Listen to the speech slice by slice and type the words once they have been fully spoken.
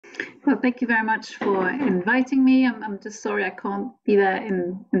Well, thank you very much for inviting me. I'm just sorry I can't be there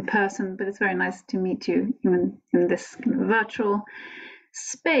in person, but it's very nice to meet you even in this kind of virtual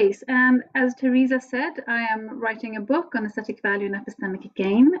space. And as Tereza said, I am writing a book on aesthetic value and epistemic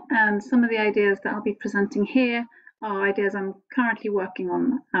gain, and some of the ideas that I'll be presenting here are ideas I'm currently working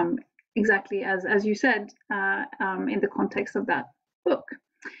on, exactly as you said, in the context of that book.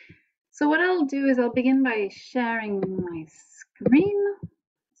 So what I'll do is I'll begin by sharing my screen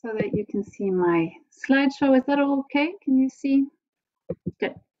so that you can see my slideshow. Is that all okay? Can you see?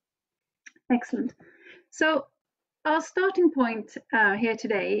 Good. Excellent. So our starting point here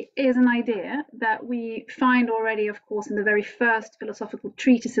today is an idea that we find already, of course, in the very first philosophical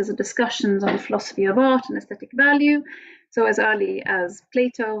treatises or discussions on the philosophy of art and aesthetic value, so as early as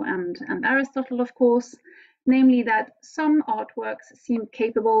Plato and Aristotle, of course, namely that some artworks seem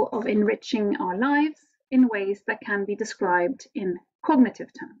capable of enriching our lives in ways that can be described in cognitive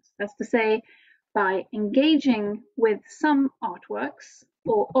terms. That's to say, by engaging with some artworks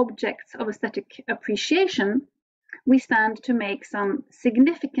or objects of aesthetic appreciation, we stand to make some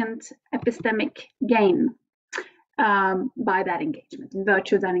significant epistemic gain by that engagement, in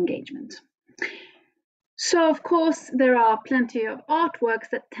virtue of that engagement. So, of course, there are plenty of artworks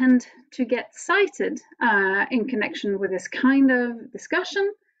that tend to get cited in connection with this kind of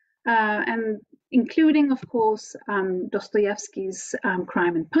discussion, and including, of course, Dostoevsky's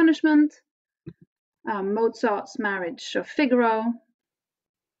Crime and Punishment, Mozart's Marriage of Figaro,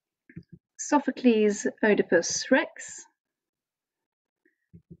 Sophocles' Oedipus Rex,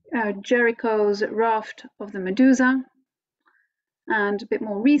 Jericho's Raft of the Medusa, and a bit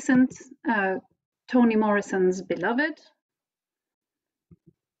more recent, Toni Morrison's Beloved,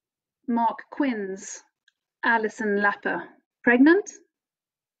 Mark Quinn's Alison Lapper Pregnant,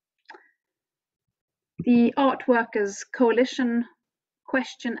 the Art Workers Coalition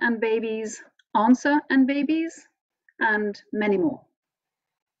Question and Babies, Answer and Babies, and many more.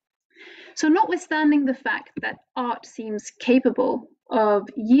 So notwithstanding the fact that art seems capable of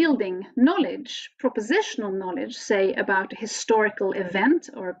yielding knowledge, propositional knowledge, say about a historical event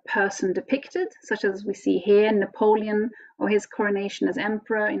or a person depicted, such as we see here, Napoleon or his coronation as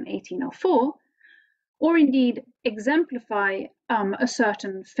emperor in 1804, or indeed exemplify a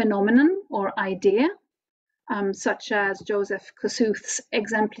certain phenomenon or idea, such as Joseph Kossuth's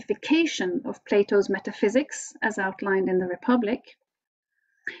exemplification of Plato's metaphysics as outlined in the Republic,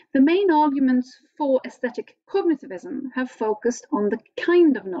 the main arguments for aesthetic cognitivism have focused on the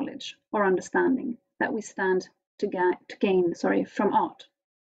kind of knowledge or understanding that we stand to gain from art.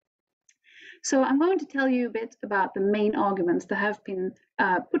 So I'm going to tell you a bit about the main arguments that have been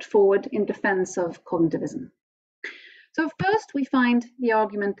put forward in defense of cognitivism. So first we find the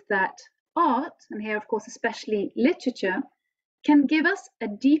argument that art, and here of course especially literature, can give us a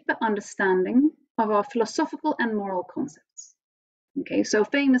deeper understanding of our philosophical and moral concepts. Okay, so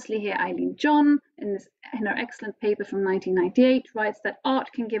famously here, Eileen John, in her excellent paper from 1998, writes that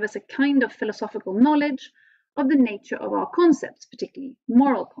art can give us a kind of philosophical knowledge of the nature of our concepts, particularly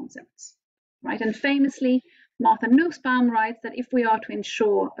moral concepts, right? And famously, Martha Nussbaum writes that if we are to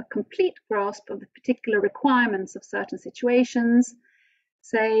ensure a complete grasp of the particular requirements of certain situations,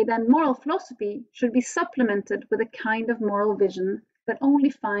 say, then moral philosophy should be supplemented with a kind of moral vision that only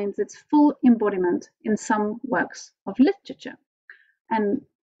finds its full embodiment in some works of literature. And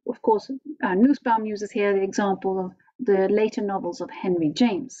of course, Nussbaum uses here the example of the later novels of Henry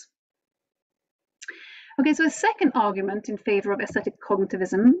James. Okay, so a second argument in favor of aesthetic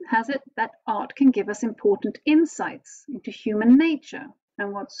cognitivism has it that art can give us important insights into human nature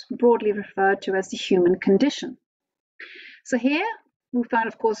and what's broadly referred to as the human condition. So here we find,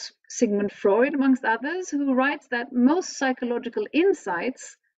 of course, Sigmund Freud, amongst others, who writes that most psychological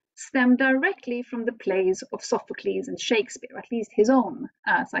insights stem directly from the plays of Sophocles and Shakespeare, at least his own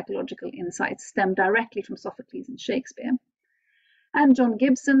psychological insights stem directly from Sophocles and Shakespeare. And John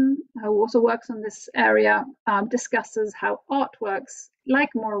Gibson, who also works on this area, discusses how artworks, like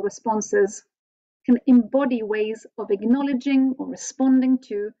moral responses, can embody ways of acknowledging or responding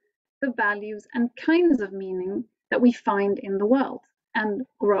to the values and kinds of meaning that we find in the world and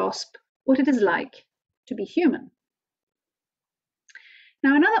grasp what it is like to be human.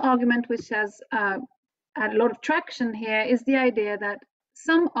 Now, another argument which has had a lot of traction here is the idea that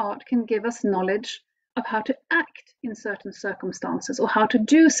some art can give us knowledge of how to act in certain circumstances or how to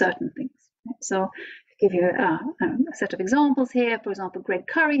do certain things. So to give you a set of examples here, for example, Greg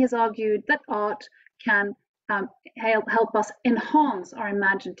Currie has argued that art can help us enhance our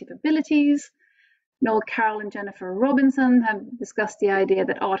imaginative abilities. Noel Carroll and Jennifer Robinson have discussed the idea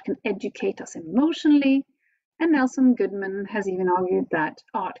that art can educate us emotionally. And Nelson Goodman has even argued that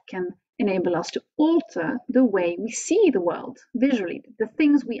art can enable us to alter the way we see the world visually. The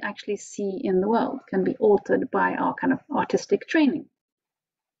things we actually see in the world can be altered by our kind of artistic training.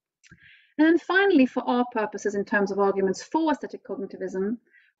 And then finally, for our purposes in terms of arguments for aesthetic cognitivism,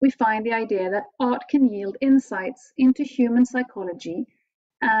 we find the idea that art can yield insights into human psychology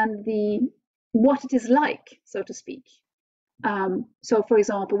and what it is like, so to speak. So, for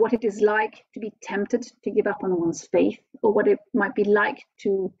example, what it is like to be tempted to give up on one's faith, or what it might be like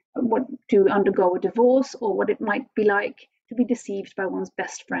to undergo a divorce, or what it might be like to be deceived by one's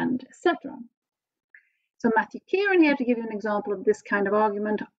best friend, etc. So Matthew Kieran here, to give you an example of this kind of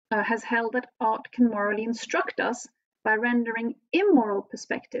argument, has held that art can morally instruct us by rendering immoral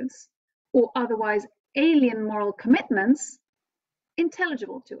perspectives or otherwise alien moral commitments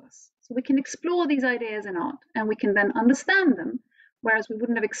intelligible to us. So we can explore these ideas in art and we can then understand them, whereas we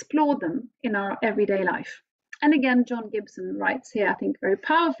wouldn't have explored them in our everyday life. And again, John Gibson writes here, I think very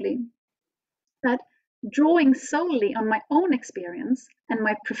powerfully, that drawing solely on my own experience and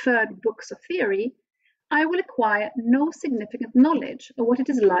my preferred books of theory, I will acquire no significant knowledge of what it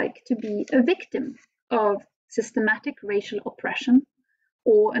is like to be a victim of systematic racial oppression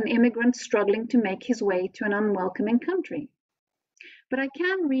or an immigrant struggling to make his way to an unwelcoming country. But I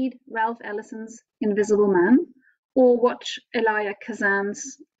can read Ralph Ellison's Invisible Man or watch Elia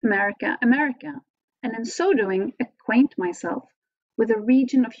Kazan's America, America, and in so doing acquaint myself with a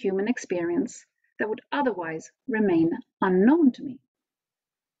region of human experience that would otherwise remain unknown to me.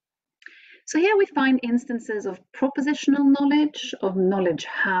 So here we find instances of propositional knowledge, of knowledge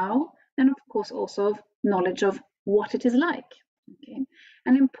how, and of course also of knowledge of what it is like. Okay?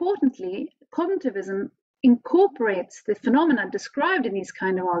 And importantly, cognitivism incorporates the phenomena described in these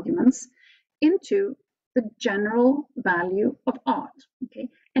kind of arguments into the general value of art, okay?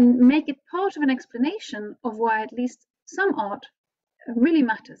 And make it part of an explanation of why at least some art really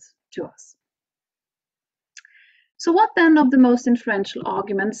matters to us. So what then of the most influential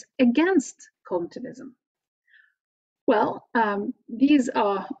arguments against cognitivism? Well, these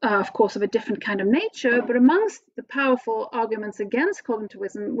are, of course, of a different kind of nature, but amongst the powerful arguments against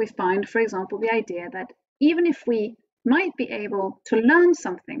cognitivism, we find, for example, the idea that even if we might be able to learn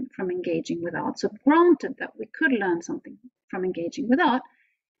something from engaging with art, so granted that we could learn something from engaging with art,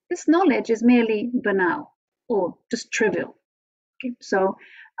 this knowledge is merely banal or just trivial. Okay? So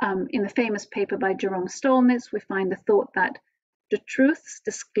in the famous paper by Jerome Stolnitz, we find the thought that the truths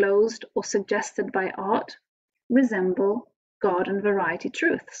disclosed or suggested by art resemble garden variety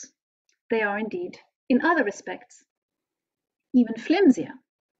truths. They are indeed, in other respects, even flimsier.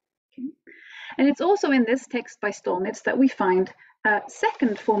 Okay? And it's also in this text by Stolnitz that we find a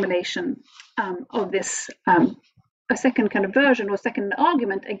second formulation of this, a second kind of version or second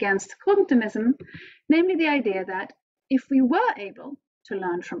argument against cognitivism, namely the idea that if we were able to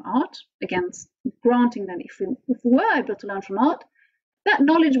learn from art, again, granting that if we were able to learn from art, that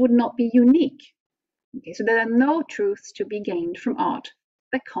knowledge would not be unique. Okay, so there are no truths to be gained from art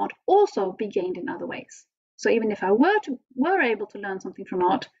that can't also be gained in other ways. So even if I were able to learn something from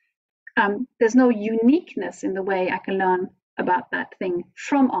art, there's no uniqueness in the way I can learn about that thing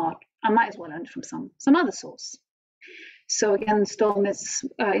from art. I might as well learn it from some other source. So again, in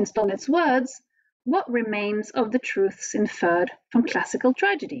Stolnitz's words, what remains of the truths inferred from classical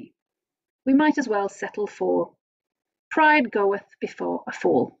tragedy? We might as well settle for pride goeth before a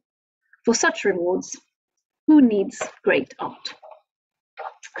fall. For such rewards, who needs great art?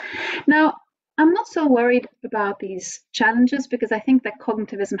 Now, I'm not so worried about these challenges because I think that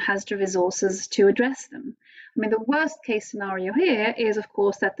cognitivism has the resources to address them. I mean, the worst case scenario here is, of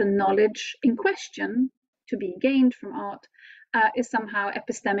course, that the knowledge in question to be gained from art is somehow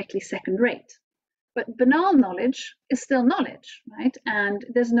epistemically second rate. But banal knowledge is still knowledge, right? And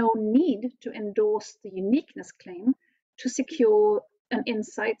there's no need to endorse the uniqueness claim to secure an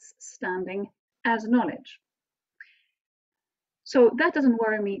insight's standing as knowledge. So that doesn't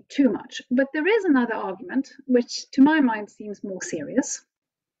worry me too much. But there is another argument, which to my mind seems more serious.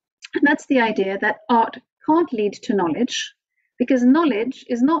 And that's the idea that art can't lead to knowledge because knowledge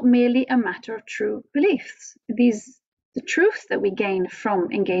is not merely a matter of true beliefs. The truths that we gain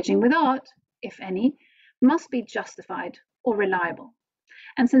from engaging with art, if any, must be justified or reliable.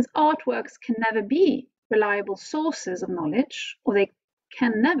 And since artworks can never be reliable sources of knowledge, or they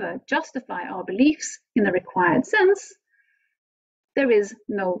can never justify our beliefs in the required sense, there is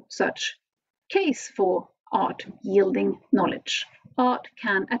no such case for art yielding knowledge. Art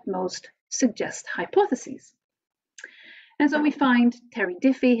can at most suggest hypotheses. And so we find Terry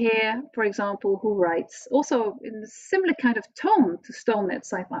Diffie here, for example, who writes, also in a similar kind of tone to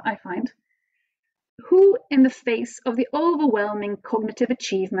Stolnitz, I find, who, in the face of the overwhelming cognitive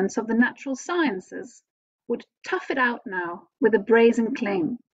achievements of the natural sciences, would tough it out now with a brazen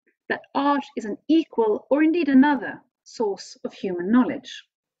claim that art is an equal, or indeed another, source of human knowledge?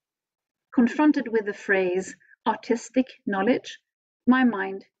 Confronted with the phrase artistic knowledge, my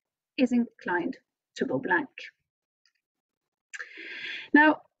mind is inclined to go blank.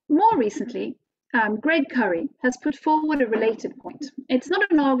 Now, more recently, Greg Currie has put forward a related point. It's not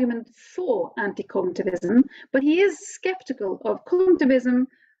an argument for anti-cognitivism, but he is skeptical of cognitivism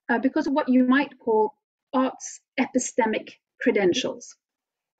because of what you might call art's epistemic credentials.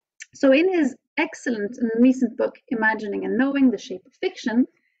 So in his excellent and recent book, Imagining and Knowing: The Shape of Fiction,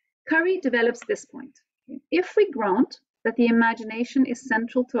 Currie develops this point. If we grant that the imagination is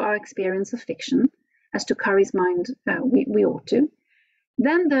central to our experience of fiction, as to Currie's mind we ought to,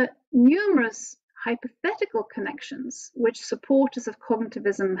 then the numerous hypothetical connections which supporters of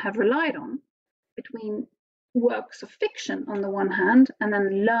cognitivism have relied on between works of fiction on the one hand and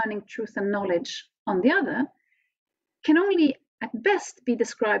then learning truth and knowledge on the other can only at best be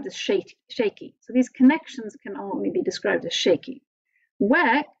described as shaky. So these connections can only be described as shaky.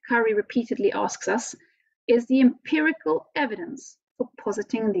 Where, Currie repeatedly asks us, is the empirical evidence for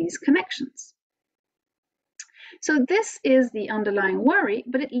positing these connections? So this is the underlying worry,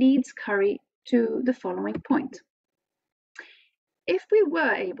 but it leads Currie to the following point. If we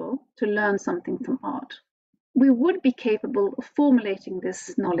were able to learn something from art, we would be capable of formulating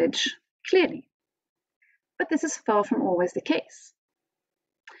this knowledge clearly. But this is far from always the case.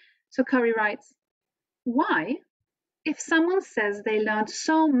 So Currie writes, why, if someone says they learned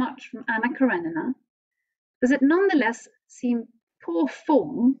so much from Anna Karenina, does it nonetheless seem poor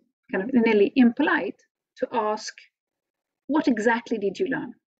form, kind of nearly impolite, to ask, what exactly did you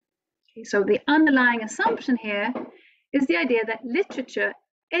learn? Okay, so the underlying assumption here is the idea that literature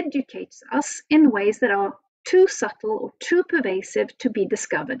educates us in ways that are too subtle or too pervasive to be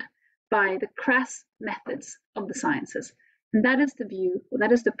discovered by the crass methods of the sciences. And that is the view, or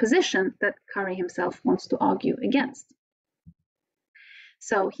that is the position that Currie himself wants to argue against.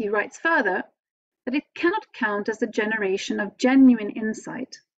 So he writes further that it cannot count as the generation of genuine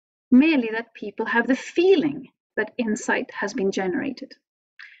insight, merely that people have the feeling that insight has been generated.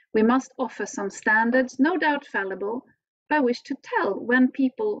 We must offer some standards, no doubt fallible, by which to tell when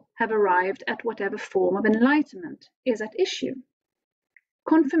people have arrived at whatever form of enlightenment is at issue.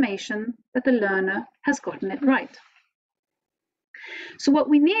 Confirmation that the learner has gotten it right. So what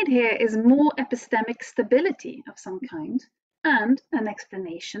we need here is more epistemic stability of some kind and an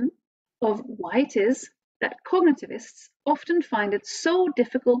explanation of why it is that cognitivists often find it so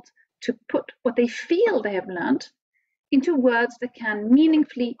difficult to put what they feel they have learned into words that can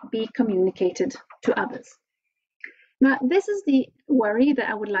meaningfully be communicated to others. Now, this is the worry that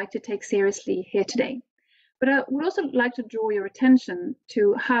I would like to take seriously here today. But I would also like to draw your attention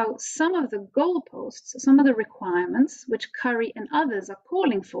to how some of the goalposts, some of the requirements which Currie and others are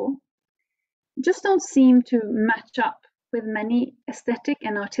calling for, just don't seem to match up with many aesthetic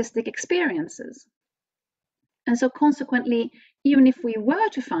and artistic experiences. And so consequently, even if we were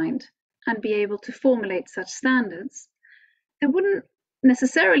to find and be able to formulate such standards, they wouldn't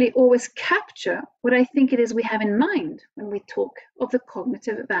necessarily always capture what I think it is we have in mind when we talk of the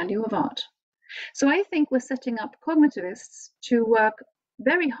cognitive value of art. So I think we're setting up cognitivists to work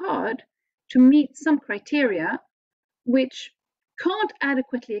very hard to meet some criteria which can't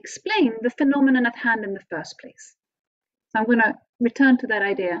adequately explain the phenomenon at hand in the first place. So I'm going to return to that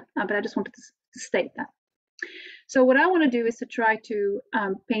idea, but I just wanted to state that. So what I want to do is to try to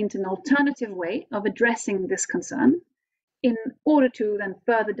paint an alternative way of addressing this concern in order to then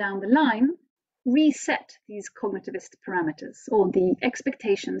further down the line reset these cognitivist parameters or the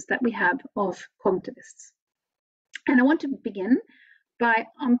expectations that we have of cognitivists. And I want to begin by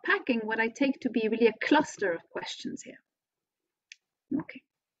unpacking what I take to be really a cluster of questions here. Okay.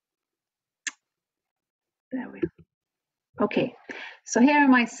 There we are. Okay, so here are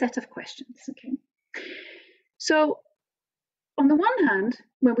my set of questions. Okay. So on the one hand,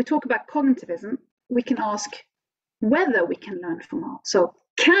 when we talk about cognitivism, we can ask whether we can learn from art. So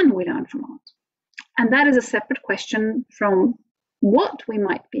can we learn from art? And that is a separate question from what we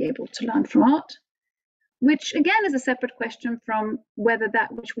might be able to learn from art, which again is a separate question from whether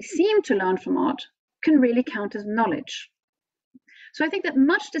that which we seem to learn from art can really count as knowledge. So I think that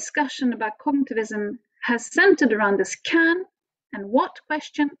much discussion about cognitivism has centered around this can and what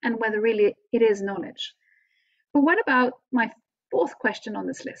question and whether really it is knowledge. But what about my fourth question on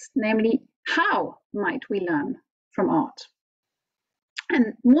this list, namely, how might we learn from art?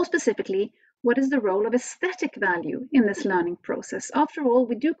 And more specifically, what is the role of aesthetic value in this learning process? After all,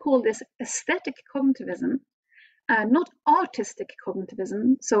 we do call this aesthetic cognitivism, not artistic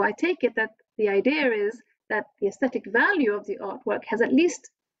cognitivism. So I take it that the idea is that the aesthetic value of the artwork has at least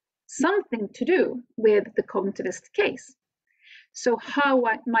something to do with the cognitivist case. So how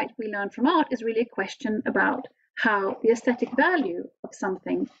might we learn from art is really a question about how the aesthetic value of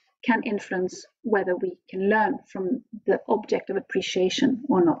something can influence whether we can learn from the object of appreciation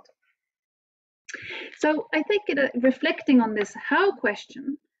or not. So I think reflecting on this how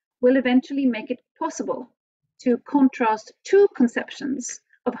question will eventually make it possible to contrast two conceptions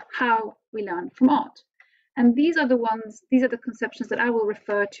of how we learn from art. And these are the conceptions that I will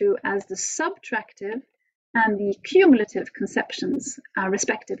refer to as the subtractive and the cumulative conceptions,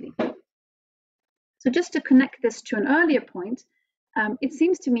 respectively. So just to connect this to an earlier point, it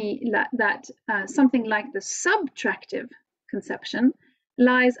seems to me that something like the subtractive conception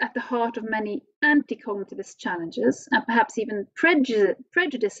lies at the heart of many anti-cognitivist challenges and perhaps even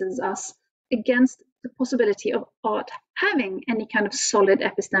prejudices us against the possibility of art having any kind of solid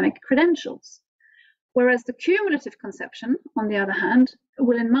epistemic credentials. Whereas the cumulative conception, on the other hand,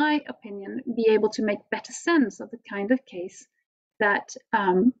 will, in my opinion, be able to make better sense of the kind of case that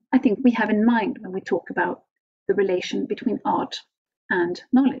I think we have in mind when we talk about the relation between art and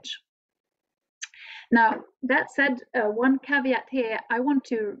knowledge. Now, that said, one caveat here, I want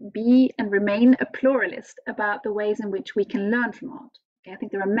to be and remain a pluralist about the ways in which we can learn from art. Okay, I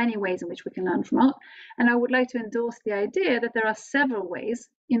think there are many ways in which we can learn from art, and I would like to endorse the idea that there are several ways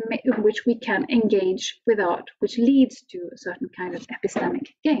in which we can engage with art, which leads to a certain kind of epistemic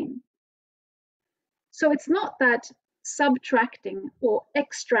gain. So it's not that subtracting or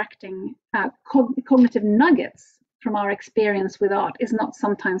extracting cognitive nuggets from our experience with art is not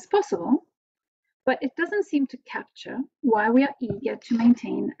sometimes possible, but it doesn't seem to capture why we are eager to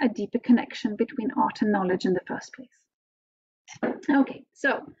maintain a deeper connection between art and knowledge in the first place. Okay,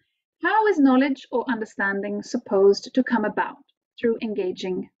 so how is knowledge or understanding supposed to come about through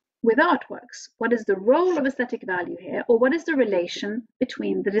engaging with artworks? What is the role of aesthetic value here, or what is the relation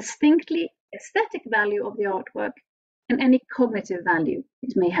between the distinctly aesthetic value of the artwork and any cognitive value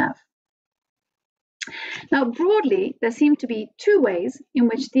it may have? Now, broadly, there seem to be two ways in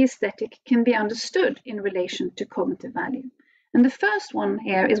which the aesthetic can be understood in relation to cognitive value. And the first one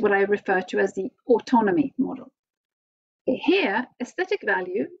here is what I refer to as the autonomy model. Here, aesthetic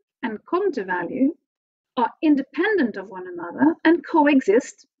value and cognitive value are independent of one another and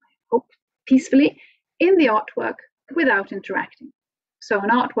coexist, I hope, peacefully in the artwork without interacting. So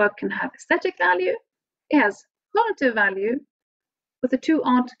an artwork can have aesthetic value, it has cognitive value, but the two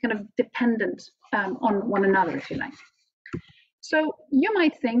aren't kind of dependent on one another, if you like. So you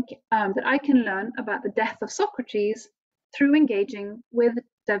might think that I can learn about the death of Socrates through engaging with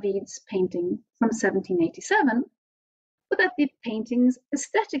David's painting from 1787, but that the painting's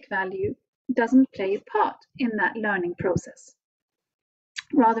aesthetic value doesn't play a part in that learning process.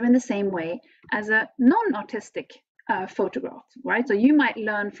 Rather in the same way as a non-artistic photograph, right? So you might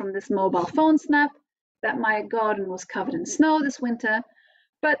learn from this mobile phone snap that my garden was covered in snow this winter,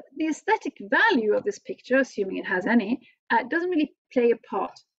 but the aesthetic value of this picture, assuming it has any, doesn't really play a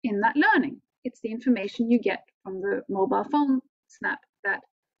part in that learning. It's the information you get from the mobile phone snap that,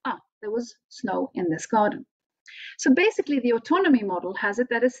 there was snow in this garden. So basically, the autonomy model has it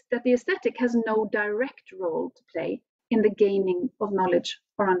that the aesthetic has no direct role to play in the gaining of knowledge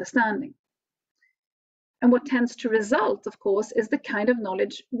or understanding. And what tends to result, of course, is the kind of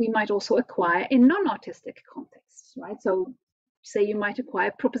knowledge we might also acquire in non-artistic contexts, right? So say you might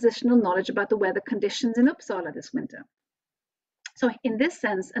acquire propositional knowledge about the weather conditions in Uppsala this winter. So in this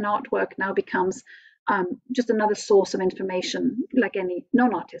sense, an artwork now becomes just another source of information, like any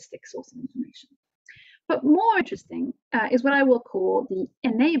non-artistic source of information. But more interesting is what I will call the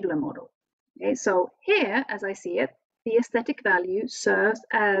enabler model. Okay, so here, as I see it, the aesthetic value serves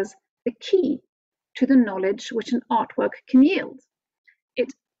as the key to the knowledge which an artwork can yield.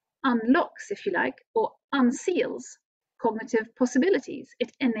 It unlocks, if you like, or unseals cognitive possibilities.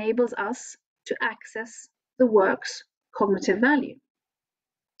 It enables us to access the work's cognitive value.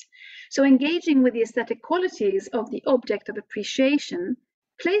 So engaging with the aesthetic qualities of the object of appreciation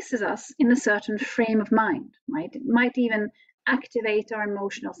places us in a certain frame of mind, right? It might even activate our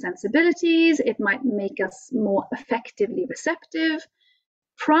emotional sensibilities. It might make us more effectively receptive,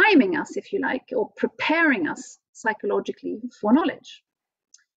 priming us, if you like, or preparing us psychologically for knowledge.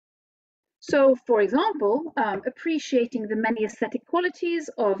 So, for example, appreciating the many aesthetic qualities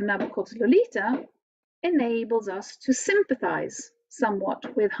of Nabokov's Lolita enables us to sympathize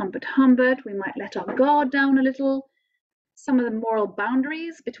somewhat with Humbert Humbert. We might let our guard down a little, some of the moral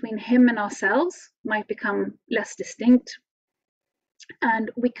boundaries between him and ourselves might become less distinct.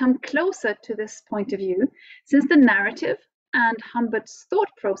 And we come closer to this point of view since the narrative and Humbert's thought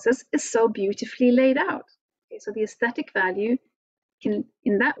process is so beautifully laid out. Okay, so the aesthetic value can,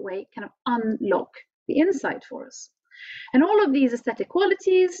 in that way, kind of unlock the insight for us. And all of these aesthetic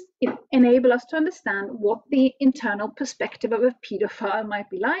qualities enable us to understand what the internal perspective of a paedophile might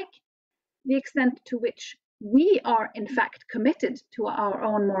be like, the extent to which we are in fact committed to our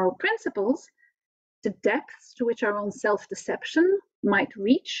own moral principles, the depths to which our own self-deception might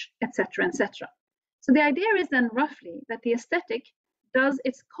reach, etc., etc. So the idea is then roughly that the aesthetic does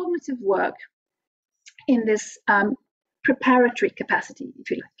its cognitive work in this preparatory capacity,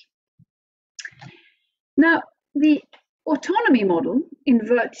 if you like. Now, the autonomy model, in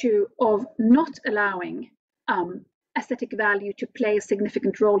virtue of not allowing aesthetic value to play a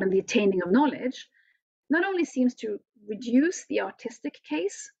significant role in the attaining of knowledge, not only seems to reduce the artistic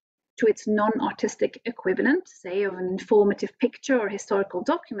case to its non-artistic equivalent, say, of an informative picture or historical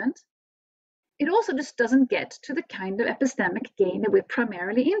document, it also just doesn't get to the kind of epistemic gain that we're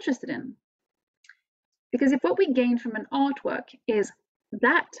primarily interested in. Because if what we gain from an artwork is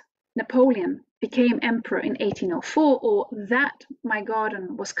that Napoleon became emperor in 1804, or that my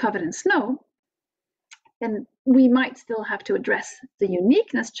garden was covered in snow, then we might still have to address the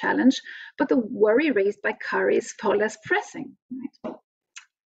uniqueness challenge, but the worry raised by Currie is far less pressing. Right?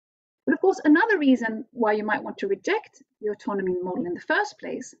 But of course, another reason why you might want to reject the autonomy model in the first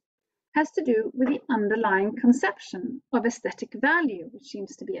place has to do with the underlying conception of aesthetic value, which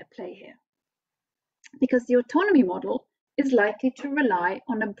seems to be at play here. Because the autonomy model is likely to rely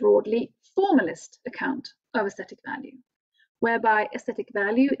on a broadly formalist account of aesthetic value, whereby aesthetic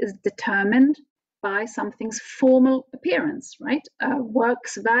value is determined by something's formal appearance, right? A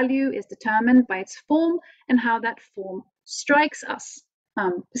work's value is determined by its form and how that form strikes us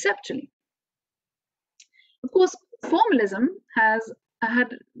perceptually. Of course, formalism has had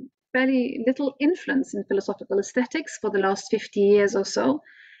very little influence in philosophical aesthetics for the last 50 years or so,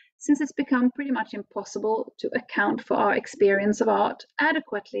 since it's become pretty much impossible to account for our experience of art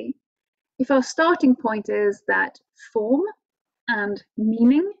adequately if our starting point is that form and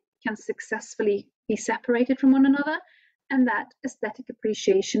meaning can successfully be separated from one another, and that aesthetic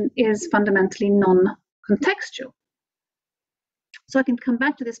appreciation is fundamentally non-contextual. So I can come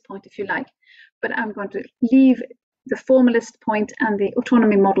back to this point if you like, but I'm going to leave the formalist point and the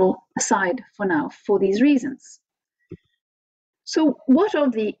autonomy model aside for now for these reasons. So what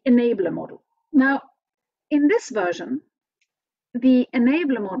of the enabler model? Now, in this version, the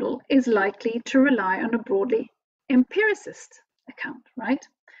enabler model is likely to rely on a broadly empiricist account, right?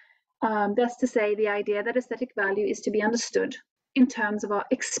 That's to say, the idea that aesthetic value is to be understood in terms of our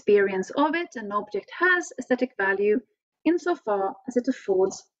experience of it. An object has aesthetic value insofar as it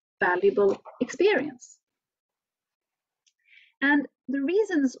affords valuable experience. And the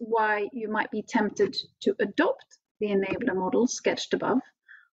reasons why you might be tempted to adopt the enabler model sketched above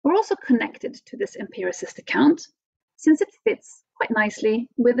are also connected to this empiricist account, since it fits quite nicely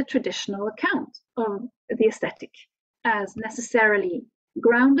with the traditional account of the aesthetic as necessarily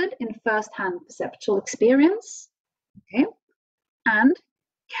grounded in first-hand perceptual experience, okay, and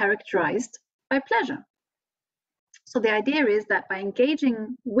characterized by pleasure. So the idea is that by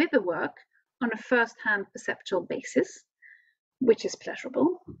engaging with the work on a first-hand perceptual basis, which is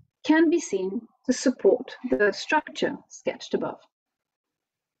pleasurable, can be seen to support the structure sketched above.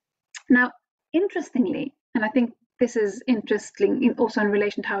 Now, interestingly, and I think this is interesting also in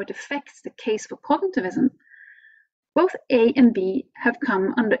relation to how it affects the case for cognitivism, both A and B have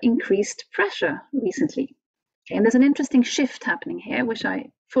come under increased pressure recently. Okay, and there's an interesting shift happening here, which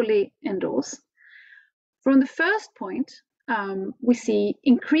I fully endorse. From the first point, we see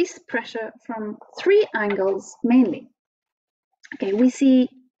increased pressure from three angles mainly. Okay, we see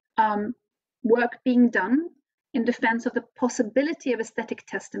work being done in defense of the possibility of aesthetic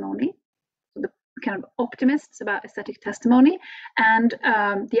testimony, so the kind of optimists about aesthetic testimony, and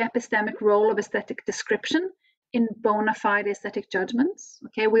the epistemic role of aesthetic description in bona fide aesthetic judgments.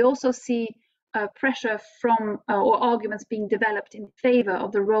 Okay, we also see pressure from or arguments being developed in favor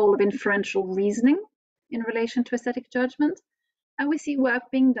of the role of inferential reasoning in relation to aesthetic judgment. And we see work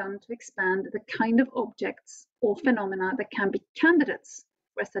being done to expand the kind of objects or phenomena that can be candidates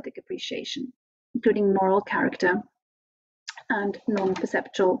for aesthetic appreciation, including moral character and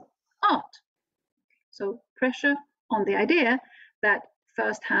non-perceptual art. So pressure on the idea that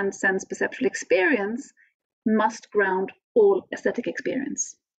first-hand sense perceptual experience must ground all aesthetic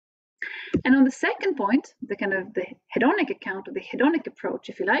experience. And on the second point, the kind of the hedonic account or the hedonic approach,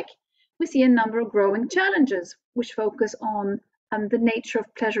 if you like, we see a number of growing challenges which focus on the nature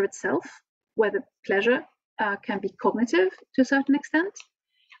of pleasure itself, whether pleasure can be cognitive to a certain extent.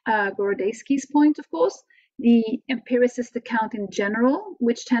 Gorodetsky's point, of course, the empiricist account in general,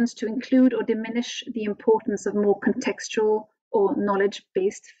 which tends to include or diminish the importance of more contextual or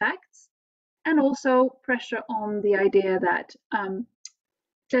knowledge-based facts, and also pressure on the idea that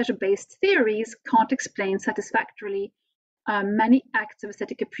pleasure-based theories can't explain satisfactorily many acts of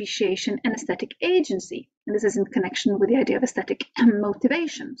aesthetic appreciation and aesthetic agency. And this is in connection with the idea of aesthetic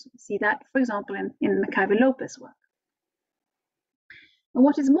motivation. So we see that, for example, in McIver-Lopez's work. And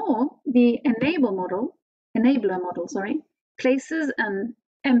what is more, the enabler model, places an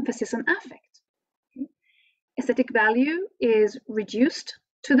emphasis on affect. Aesthetic value is reduced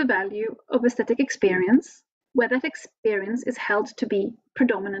to the value of aesthetic experience, where that experience is held to be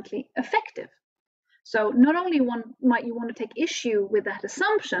predominantly affective. So not only might you want to take issue with that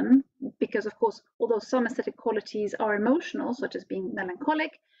assumption, because of course, although some aesthetic qualities are emotional, such as being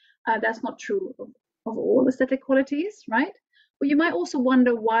melancholic, that's not true of all aesthetic qualities, right? But you might also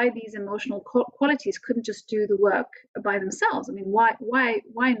wonder why these emotional qualities couldn't just do the work by themselves. I mean, why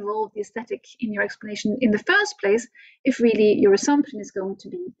involve the aesthetic in your explanation in the first place if really your assumption is going to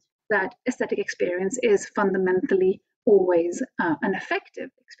be that aesthetic experience is fundamentally always an affective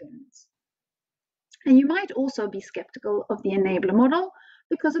experience? And you might also be skeptical of the enabler model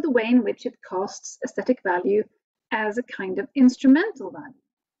because of the way in which it casts aesthetic value as a kind of instrumental value.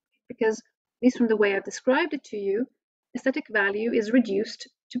 Because, at least from the way I've described it to you, aesthetic value is reduced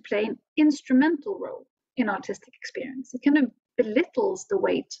to play an instrumental role in artistic experience. It kind of belittles the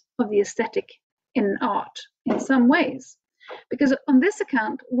weight of the aesthetic in art in some ways. Because on this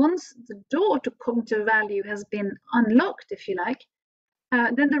account, once the door to cognitive value has been unlocked, if you like,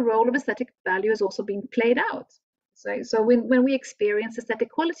 then the role of aesthetic value is also being played out. So when we experience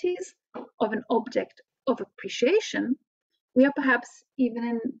aesthetic qualities of an object of appreciation, we are perhaps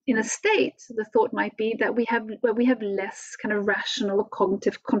even in a state, the thought might be that we have less kind of rational or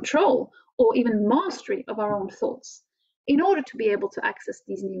cognitive control or even mastery of our own thoughts in order to be able to access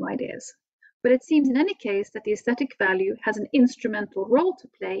these new ideas. But it seems in any case that the aesthetic value has an instrumental role to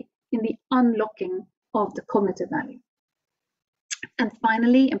play in the unlocking of the cognitive value. And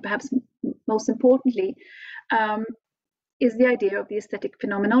finally, and perhaps most importantly, is the idea of the aesthetic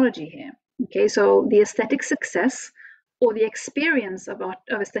phenomenology here. Okay, so the aesthetic success or the experience of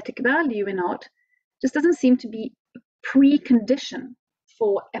aesthetic value in art just doesn't seem to be a precondition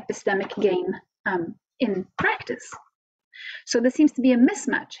for epistemic gain in practice. So there seems to be a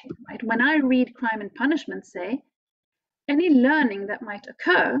mismatch here, right? When I read Crime and Punishment, say, any learning that might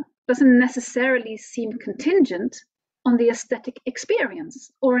occur doesn't necessarily seem contingent on the aesthetic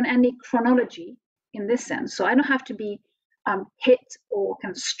experience or on any chronology in this sense. So I don't have to be hit or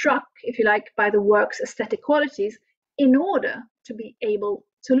kind of struck, if you like, by the work's aesthetic qualities in order to be able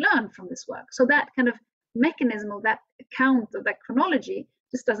to learn from this work. So that kind of mechanism of that account of that chronology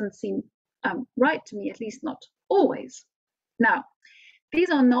just doesn't seem right to me, at least not always. Now, these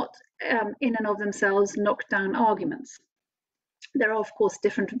are not in and of themselves knockdown arguments. There are, of course,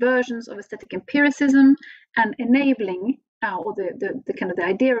 different versions of aesthetic empiricism, and enabling, or the kind of the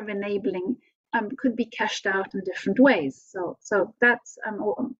idea of enabling, could be cashed out in different ways. So that's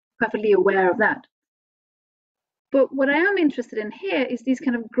I'm perfectly aware of that. But what I am interested in here is these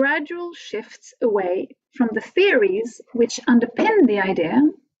kind of gradual shifts away from the theories which underpin the idea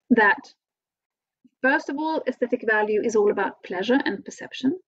that, first of all, aesthetic value is all about pleasure and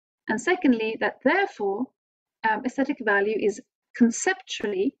perception, and secondly, that therefore aesthetic value is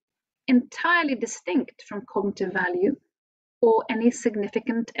conceptually entirely distinct from cognitive value or any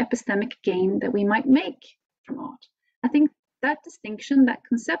significant epistemic gain that we might make from art. I think that distinction, that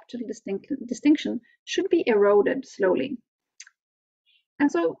conceptual distinction, should be eroded slowly. And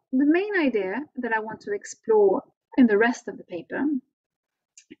so the main idea that I want to explore in the rest of the paper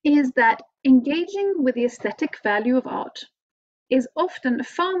is that engaging with the aesthetic value of art is often a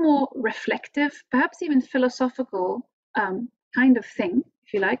far more reflective, perhaps even philosophical kind of thing,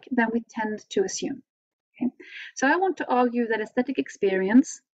 if you like, than we tend to assume. Okay? So I want to argue that aesthetic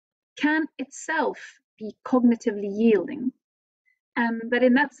experience can itself be cognitively yielding, and that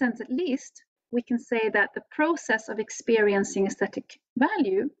in that sense, at least, we can say that the process of experiencing aesthetic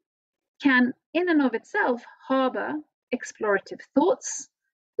value can, in and of itself, harbor explorative thoughts,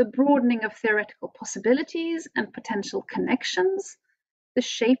 the broadening of theoretical possibilities and potential connections, the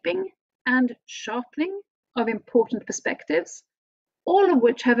shaping and sharpening of important perspectives, all of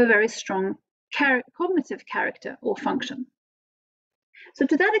which have a very strong cognitive character or function. So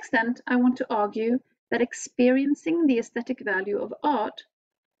to that extent, I want to argue that experiencing the aesthetic value of art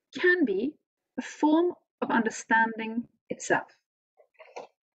can be a form of understanding itself.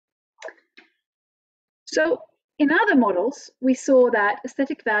 So in other models, we saw that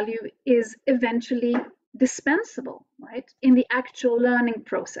aesthetic value is eventually dispensable, right, in the actual learning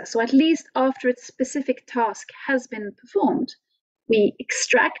process. So at least after its specific task has been performed, we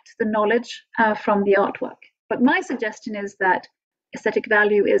extract the knowledge from the artwork. But my suggestion is that aesthetic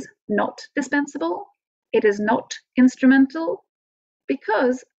value is not dispensable. It is not instrumental,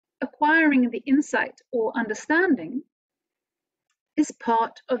 because acquiring the insight or understanding is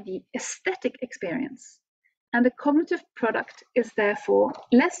part of the aesthetic experience, and the cognitive product is therefore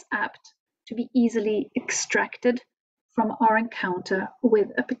less apt to be easily extracted from our encounter with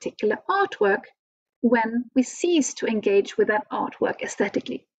a particular artwork when we cease to engage with that artwork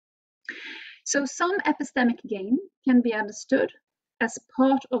aesthetically. So some epistemic gain can be understood as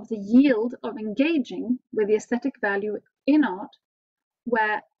part of the yield of engaging with the aesthetic value in art,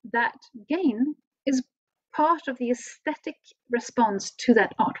 where that gain is part of the aesthetic response to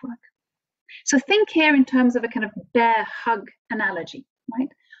that artwork. So think here in terms of a kind of bear hug analogy, right?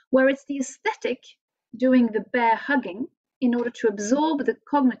 Where it's the aesthetic doing the bear hugging in order to absorb the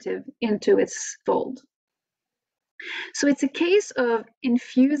cognitive into its fold. So it's a case of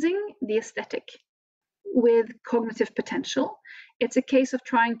infusing the aesthetic with cognitive potential. It's a case of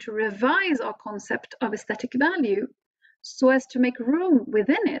trying to revise our concept of aesthetic value so as to make room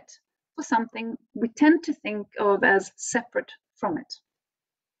within it for something we tend to think of as separate from it.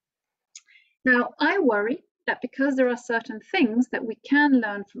 Now, I worry that because there are certain things that we can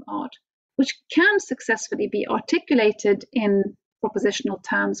learn from art, which can successfully be articulated in propositional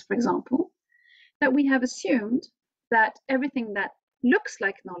terms, for example, that we have assumed that everything that looks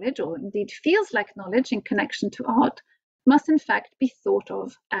like knowledge, or indeed feels like knowledge in connection to art, must in fact be thought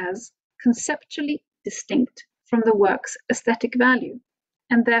of as conceptually distinct from the work's aesthetic value,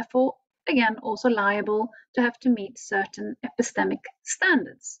 and therefore, again, also liable to have to meet certain epistemic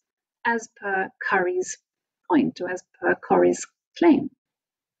standards, as per Currie's point, or as per Currie's claim.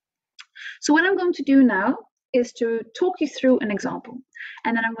 So what I'm going to do now is to talk you through an example,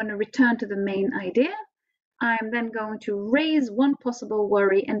 and then I'm going to return to the main idea. I'm then going to raise one possible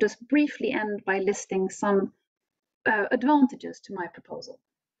worry and just briefly end by listing some advantages to my proposal.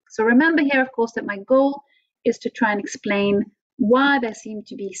 So remember here, of course, that my goal is to try and explain why there seem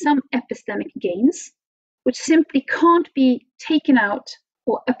to be some epistemic gains, which simply can't be taken out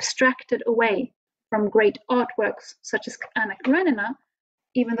or abstracted away from great artworks such as Anna Karenina,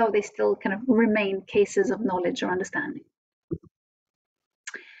 even though they still kind of remain cases of knowledge or understanding.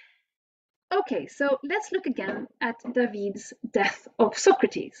 Okay, so let's look again at David's Death of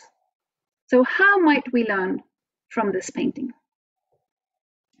Socrates. So how might we learn from this painting?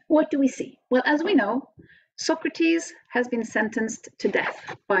 What do we see? Well, as we know, Socrates has been sentenced to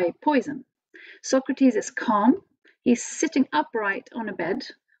death by poison. Socrates is calm. He's sitting upright on a bed,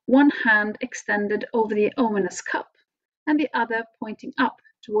 one hand extended over the ominous cup, and the other pointing up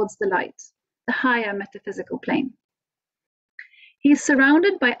towards the light, the higher metaphysical plane. He is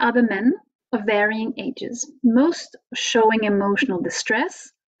surrounded by other men of varying ages, most showing emotional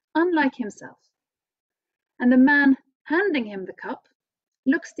distress, unlike himself. And the man handing him the cup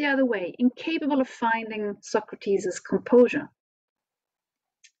looks the other way, incapable of finding Socrates' composure.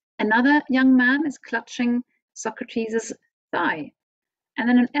 Another young man is clutching Socrates' thigh, and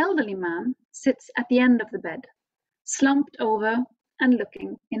then an elderly man sits at the end of the bed, slumped over and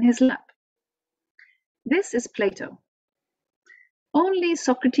looking in his lap. This is Plato. Only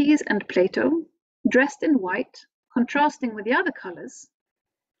Socrates and Plato, dressed in white, contrasting with the other colors,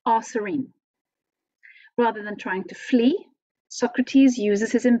 are serene. Rather than trying to flee, Socrates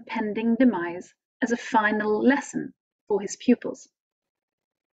uses his impending demise as a final lesson for his pupils.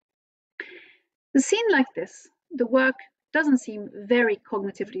 The scene like this, the work doesn't seem very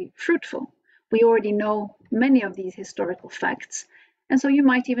cognitively fruitful. We already know many of these historical facts, and so you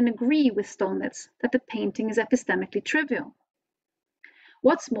might even agree with Stolnitz that the painting is epistemically trivial.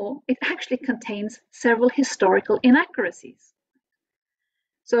 What's more, it actually contains several historical inaccuracies.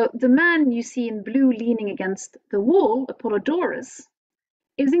 So the man you see in blue leaning against the wall, Apollodorus,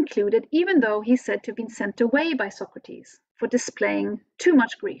 is included even though he's said to have been sent away by Socrates for displaying too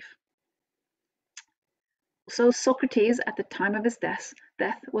much grief. So Socrates, at the time of his death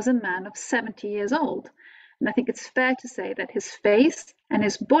was a man of 70 years old. And I think it's fair to say that his face and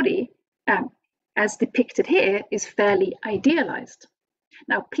his body, as depicted here, is fairly idealized.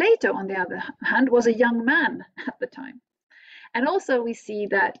 Now, Plato, on the other hand, was a young man at the time. And also we see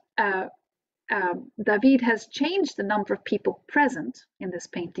that David has changed the number of people present in this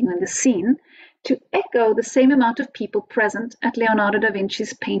painting, in this scene, to echo the same amount of people present at Leonardo da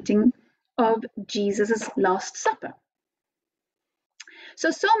Vinci's painting of Jesus' Last Supper.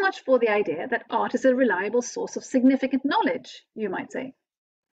 So much for the idea that art is a reliable source of significant knowledge, you might say.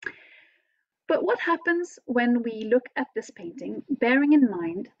 But what happens when we look at this painting, bearing in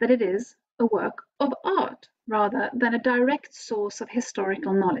mind that it is a work of art rather than a direct source of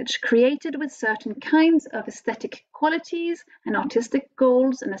historical knowledge, created with certain kinds of aesthetic qualities and artistic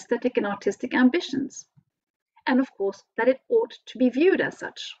goals and aesthetic and artistic ambitions? And of course, that it ought to be viewed as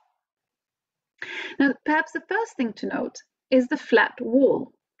such. Now, perhaps the first thing to note is the flat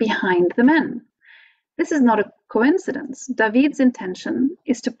wall behind the men. This is not a coincidence. David's intention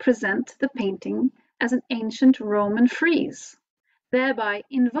is to present the painting as an ancient Roman frieze, thereby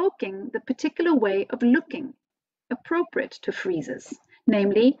invoking the particular way of looking appropriate to friezes,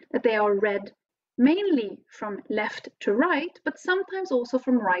 namely that they are read mainly from left to right, but sometimes also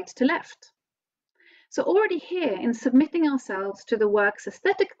from right to left. So already here, in submitting ourselves to the work's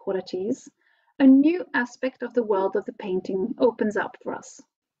aesthetic qualities, a new aspect of the world of the painting opens up for us.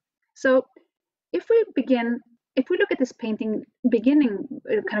 So if we look at this painting beginning,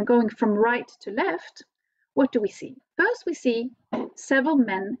 kind of going from right to left, what do we see? First, we see several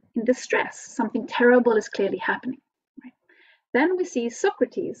men in distress. Something terrible is clearly happening. Right? Then we see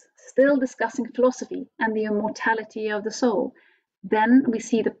Socrates still discussing philosophy and the immortality of the soul. Then we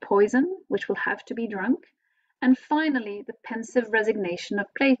see the poison, which will have to be drunk. And finally, the pensive resignation of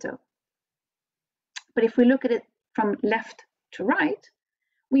Plato. But if we look at it from left to right,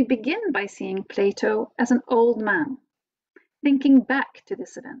 we begin by seeing Plato as an old man, thinking back to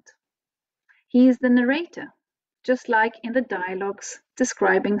this event. He is the narrator, just like in the dialogues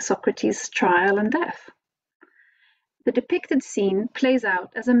describing Socrates' trial and death. The depicted scene plays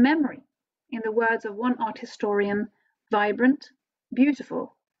out as a memory, in the words of one art historian, vibrant,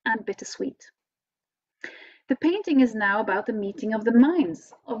 beautiful, and bittersweet. The painting is now about the meeting of the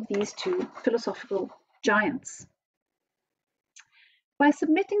minds of these two philosophical giants. By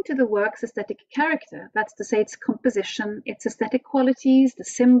submitting to the work's aesthetic character, that's to say its composition, its aesthetic qualities, the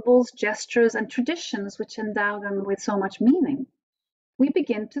symbols, gestures, and traditions which endow them with so much meaning, we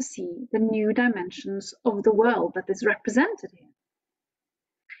begin to see the new dimensions of the world that is represented here.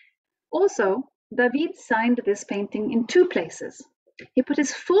 Also, David signed this painting in two places. He put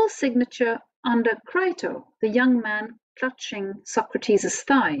his full signature under Crito, the young man clutching Socrates'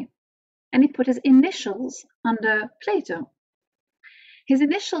 thigh, and he put his initials under Plato. His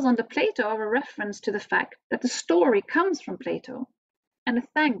initials under Plato are a reference to the fact that the story comes from Plato, and a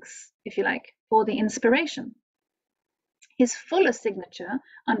thanks, if you like, for the inspiration. His fuller signature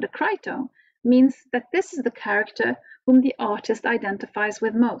under Crito means that this is the character whom the artist identifies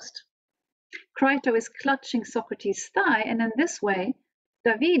with most. Crito is clutching Socrates' thigh, and in this way,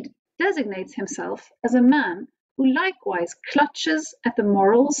 David designates himself as a man who likewise clutches at the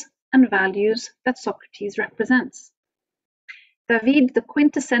morals and values that Socrates represents. David, the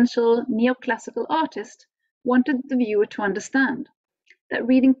quintessential neoclassical artist, wanted the viewer to understand that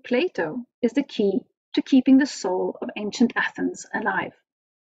reading Plato is the key to keeping the soul of ancient Athens alive.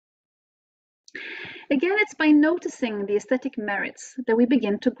 Again, it's by noticing the aesthetic merits that we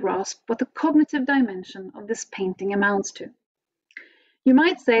begin to grasp what the cognitive dimension of this painting amounts to. You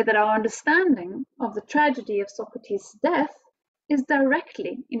might say that our understanding of the tragedy of Socrates' death is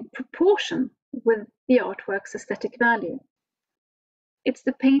directly in proportion with the artwork's aesthetic value. It's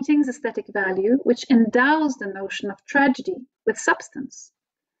the painting's aesthetic value which endows the notion of tragedy with substance.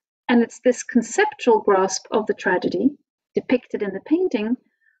 And it's this conceptual grasp of the tragedy, depicted in the painting,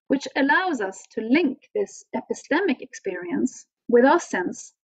 which allows us to link this epistemic experience with our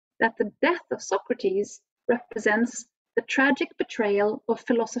sense that the death of Socrates represents the tragic betrayal of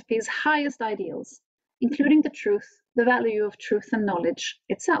philosophy's highest ideals, including the truth, the value of truth and knowledge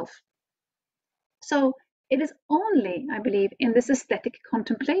itself. So it is only, I believe, in this aesthetic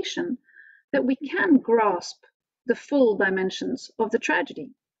contemplation that we can grasp the full dimensions of the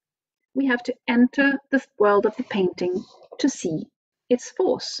tragedy. We have to enter the world of the painting to see its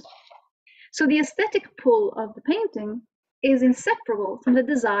force. So the aesthetic pull of the painting is inseparable from the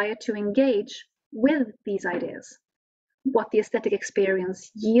desire to engage with these ideas. What the aesthetic experience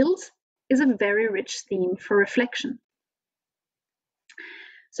yields is a very rich theme for reflection.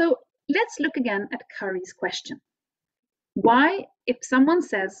 So let's look again at Currie's question. Why, if someone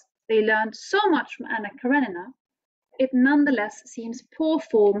says they learned so much from Anna Karenina, it nonetheless seems poor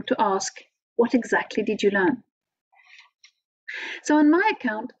form to ask, what exactly did you learn? So on my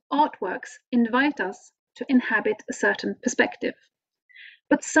account, artworks invite us to inhabit a certain perspective.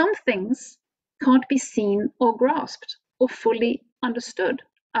 But some things can't be seen or grasped or fully understood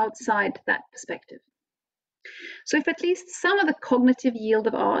outside that perspective. So if at least some of the cognitive yield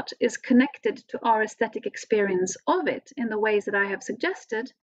of art is connected to our aesthetic experience of it in the ways that I have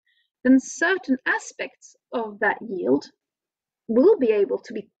suggested, then certain aspects of that yield will be able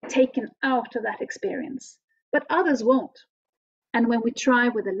to be taken out of that experience, but others won't. And when we try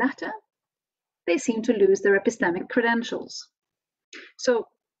with the latter, they seem to lose their epistemic credentials. So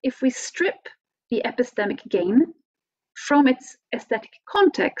if we strip the epistemic gain from its aesthetic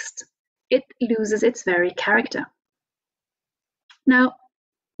context, it loses its very character. Now,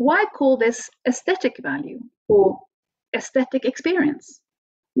 why call this aesthetic value or aesthetic experience?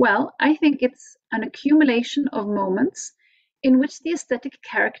 Well, I think it's an accumulation of moments in which the aesthetic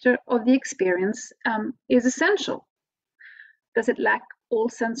character of the experience is essential. Does it lack all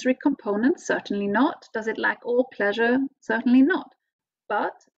sensory components? Certainly not. Does it lack all pleasure? Certainly not.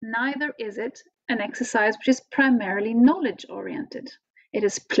 But neither is it an exercise which is primarily knowledge-oriented. It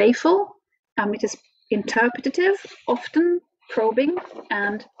is playful, it is interpretative, often probing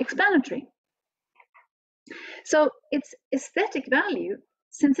and explanatory. So its aesthetic value,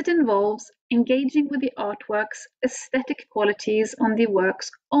 since it involves engaging with the artwork's aesthetic qualities on the work's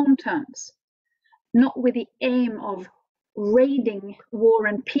own terms, not with the aim of raiding War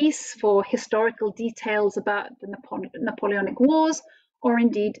and Peace for historical details about the Napoleonic Wars, or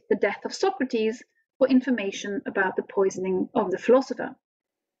indeed the death of Socrates for information about the poisoning of the philosopher.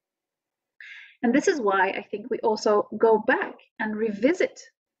 And this is why I think we also go back and revisit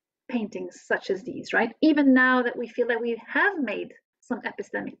paintings such as these, right? Even now that we feel that we have made some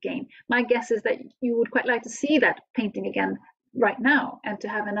epistemic gain, my guess is that you would quite like to see that painting again right now and to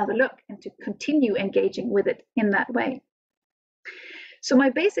have another look and to continue engaging with it in that way. So my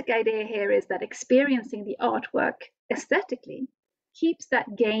basic idea here is that experiencing the artwork aesthetically keeps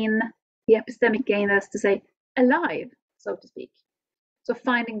that gain, the epistemic gain, as to say, alive, so to speak. So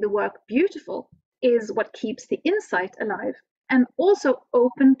finding the work beautiful is what keeps the insight alive and also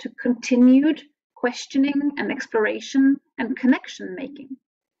open to continued questioning and exploration and connection making.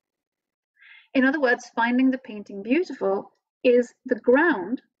 In other words, finding the painting beautiful is the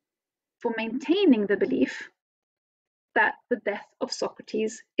ground for maintaining the belief that the death of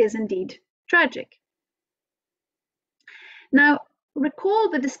Socrates is indeed tragic. Now, recall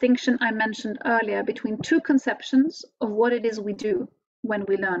the distinction I mentioned earlier between two conceptions of what it is we do when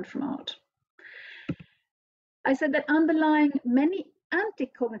we learn from art. I said that underlying many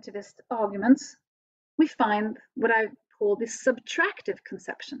anti-cognitivist arguments, we find what I call this subtractive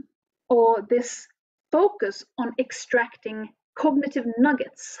conception, or this focus on extracting cognitive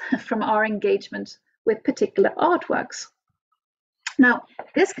nuggets from our engagement with particular artworks. Now,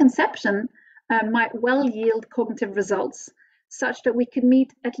 this conception might well yield cognitive results such that we could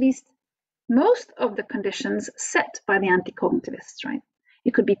meet at least most of the conditions set by the anti-cognitivists, right?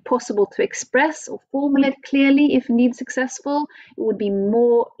 It could be possible to express or formulate clearly if indeed successful. It would be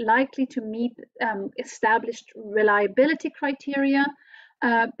more likely to meet established reliability criteria,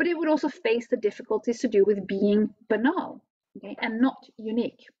 but it would also face the difficulties to do with being banal, okay, and not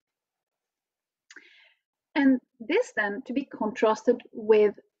unique. And this then to be contrasted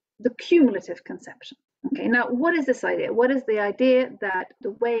with the cumulative conception. Okay, now what is this idea? What is the idea that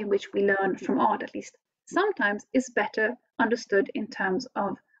the way in which we learn from art, at least sometimes, is better understood in terms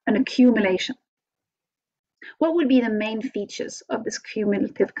of an accumulation? What would be the main features of this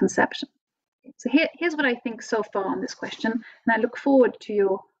cumulative conception? So here's what I think so far on this question, and I look forward to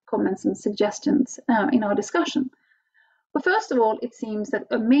your comments and suggestions in our discussion. But first of all, it seems that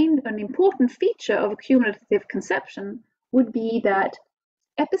an important feature of a cumulative conception would be that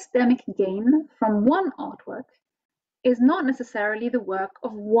epistemic gain from one artwork is not necessarily the work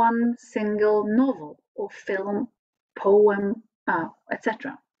of one single novel or film, poem,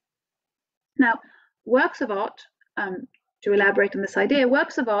 etc. Now, works of art, to elaborate on this idea,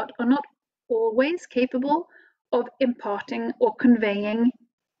 works of art are not always capable of imparting or conveying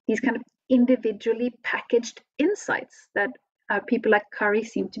these kind of individually packaged insights that people like Currie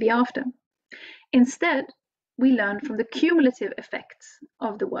seem to be after. Instead, we learn from the cumulative effects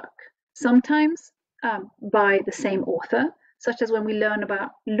of the work, sometimes by the same author, such as when we learn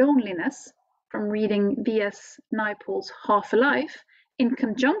about loneliness from reading V.S. Naipaul's Half a Life in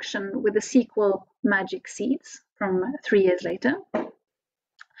conjunction with the sequel Magic Seeds from 3 years later,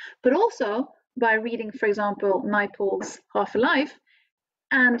 but also by reading, for example, Naipaul's Half a Life,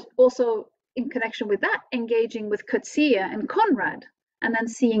 and also in connection with that, engaging with Coetzee and Conrad, and then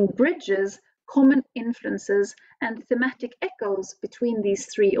seeing bridges, common influences, and thematic echoes between these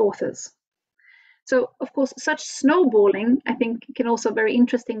three authors. So, of course, such snowballing, I think, can also very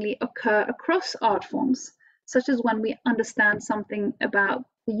interestingly occur across art forms, such as when we understand something about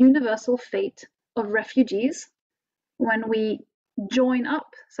the universal fate of refugees, when we join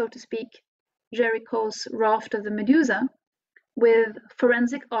up, so to speak, Jericho's raft of the Medusa with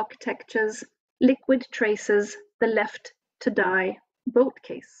forensic architecture's liquid traces, the left to die boat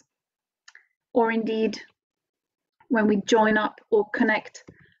case. Or indeed, when we join up or connect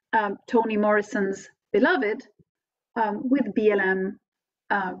Toni Morrison's Beloved with BLM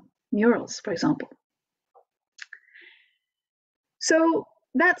murals, for example. So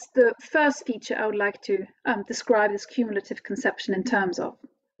that's the first feature I would like to describe this cumulative conception in terms of.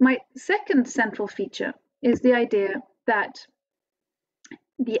 My second central feature is the idea that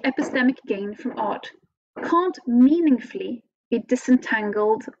the epistemic gain from art can't meaningfully be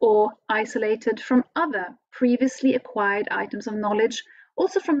disentangled or isolated from other previously acquired items of knowledge,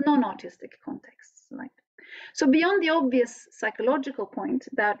 also from non-artistic contexts. Right? So beyond the obvious psychological point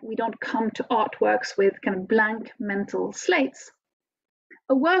that we don't come to artworks with kind of blank mental slates,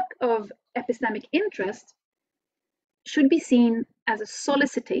 a work of epistemic interest should be seen as a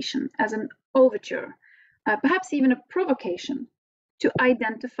solicitation, as an overture, perhaps even a provocation to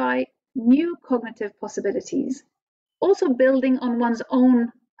identify new cognitive possibilities, also building on one's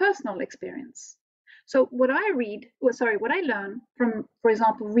own personal experience. So what I learn from, for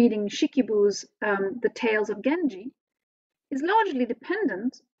example, reading Shikibu's The Tales of Genji is largely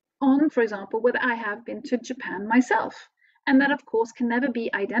dependent on, for example, whether I have been to Japan myself. And that, of course, can never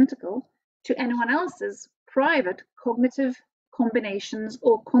be identical to anyone else's private cognitive combinations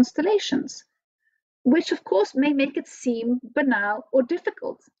or constellations, which, of course, may make it seem banal or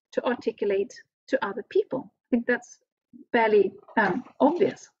difficult to articulate to other people. I think that's fairly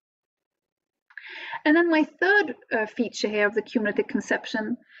obvious. And then my third feature here of the cumulative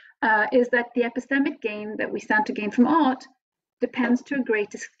conception is that the epistemic gain that we stand to gain from art depends to a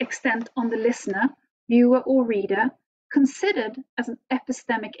great extent on the listener, viewer, or reader considered as an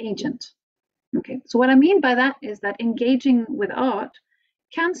epistemic agent. Okay, so what I mean by that is that engaging with art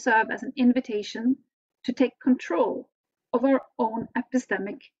can serve as an invitation to take control of our own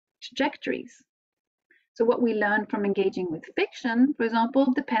epistemic trajectories. So what we learn from engaging with fiction, for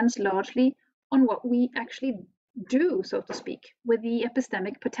example, depends largely on what we actually do, so to speak, with the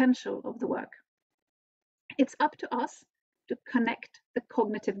epistemic potential of the work. It's up to us to connect the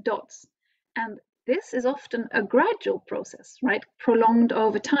cognitive dots, and this is often a gradual process, right? Prolonged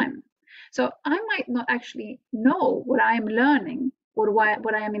over time. So I might not actually know what I am learning or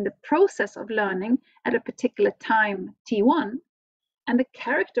what I am in the process of learning at a particular time, T1, and the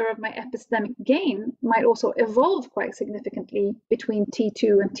character of my epistemic gain might also evolve quite significantly between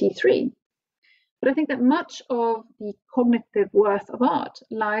T2 and T3. But I think that much of the cognitive worth of art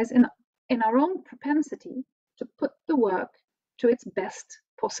lies in our own propensity to put the work to its best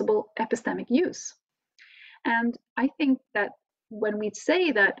possible epistemic use. And I think that when we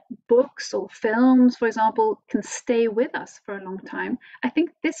say that books or films, for example, can stay with us for a long time, I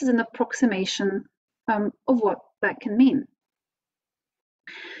think this is an approximation of what that can mean.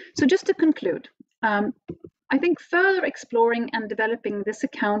 So just to conclude, I think further exploring and developing this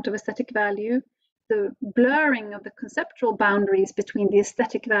account of aesthetic value, the blurring of the conceptual boundaries between the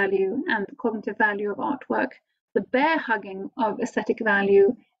aesthetic value and the cognitive value of artwork, the bear hugging of aesthetic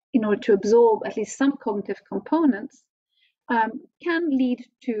value in order to absorb at least some cognitive components, can lead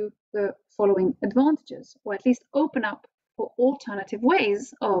to the following advantages, or at least open up for alternative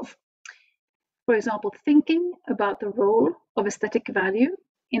ways of, for example, thinking about the role of aesthetic value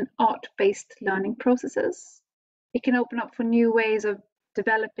in art-based learning processes. It can open up for new ways of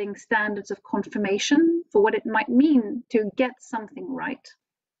developing standards of confirmation for what it might mean to get something right,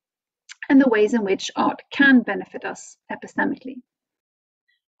 and the ways in which art can benefit us epistemically.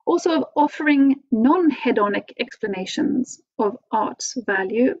 Also of offering non-hedonic explanations of art's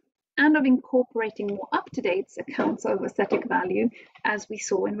value and of incorporating more up-to-date accounts of aesthetic value, as we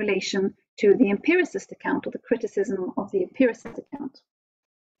saw in relation to the empiricist account or the criticism of the empiricist account.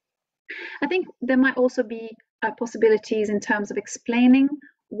 I think there might also be possibilities in terms of explaining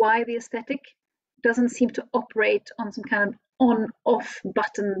why the aesthetic doesn't seem to operate on some kind of on-off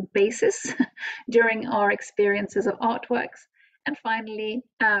button basis during our experiences of artworks. And finally,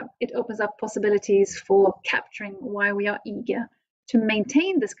 it opens up possibilities for capturing why we are eager to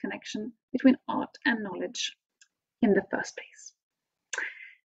maintain this connection between art and knowledge in the first place.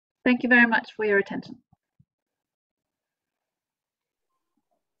 Thank you very much for your attention.